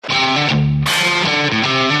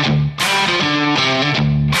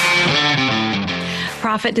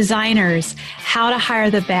Profit Designers, How to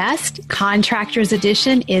Hire the Best Contractors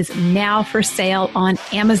Edition is now for sale on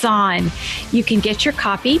Amazon. You can get your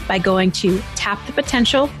copy by going to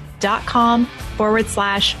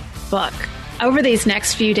tapthepotential.com/book. Over these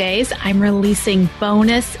next few days, I'm releasing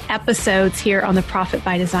bonus episodes here on the Profit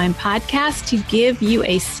by Design podcast to give you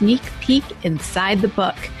a sneak peek inside the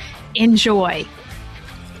book. Enjoy.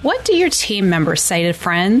 What do your team members say to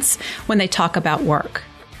friends when they talk about work?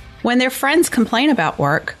 When their friends complain about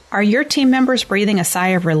work, are your team members breathing a sigh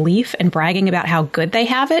of relief and bragging about how good they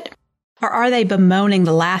have it? Or are they bemoaning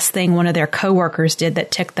the last thing one of their coworkers did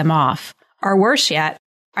that ticked them off? Or worse yet,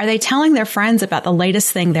 are they telling their friends about the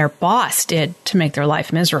latest thing their boss did to make their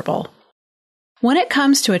life miserable? When it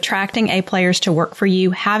comes to attracting A players to work for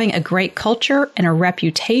you, having a great culture and a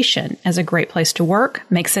reputation as a great place to work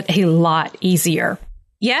makes it a lot easier.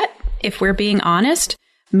 Yet, if we're being honest,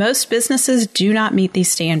 most businesses do not meet these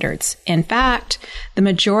standards. In fact, the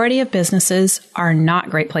majority of businesses are not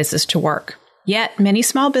great places to work. Yet, many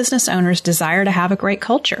small business owners desire to have a great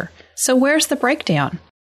culture. So where's the breakdown?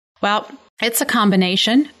 Well, it's a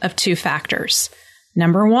combination of two factors.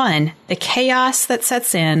 Number one, the chaos that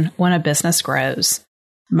sets in when a business grows.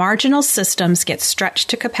 Marginal systems get stretched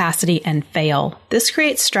to capacity and fail. This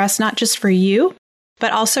creates stress not just for you,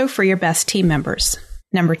 but also for your best team members.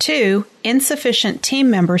 Number two, insufficient team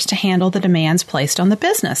members to handle the demands placed on the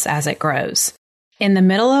business as it grows. In the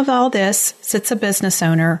middle of all this sits a business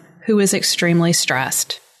owner who is extremely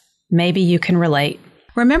stressed. Maybe you can relate.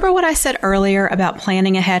 Remember what I said earlier about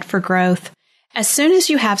planning ahead for growth? As soon as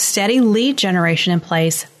you have steady lead generation in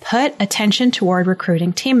place, put attention toward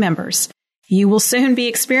recruiting team members. You will soon be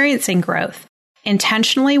experiencing growth.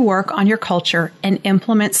 Intentionally work on your culture and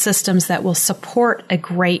implement systems that will support a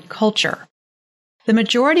great culture. The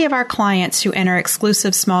majority of our clients who enter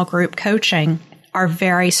exclusive small group coaching are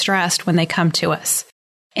very stressed when they come to us.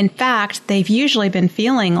 In fact, they've usually been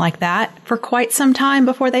feeling like that for quite some time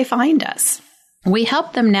before they find us. We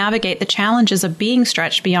help them navigate the challenges of being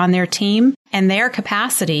stretched beyond their team and their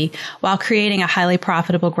capacity while creating a highly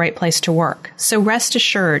profitable, great place to work. So rest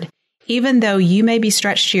assured, even though you may be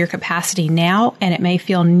stretched to your capacity now and it may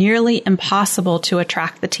feel nearly impossible to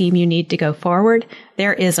attract the team you need to go forward,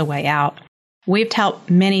 there is a way out. We've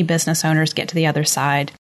helped many business owners get to the other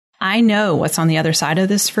side. I know what's on the other side of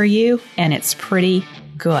this for you, and it's pretty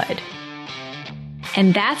good.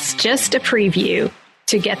 And that's just a preview.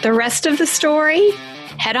 To get the rest of the story,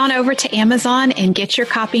 head on over to Amazon and get your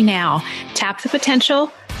copy now.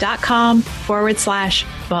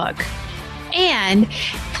 tapthepotential.com/book. And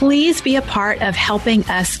please be a part of helping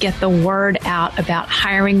us get the word out about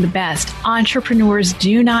hiring the best. Entrepreneurs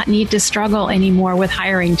do not need to struggle anymore with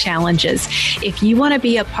hiring challenges. If you want to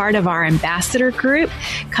be a part of our ambassador group,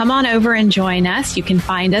 come on over and join us. You can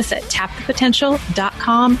find us at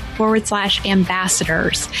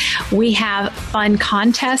tapthepotential.com/ambassadors. We have fun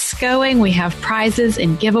contests going. We have prizes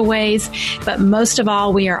and giveaways. But most of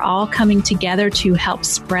all, we are all coming together to help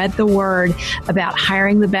spread the word about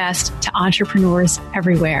hiring the best to entrepreneurs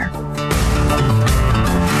everywhere.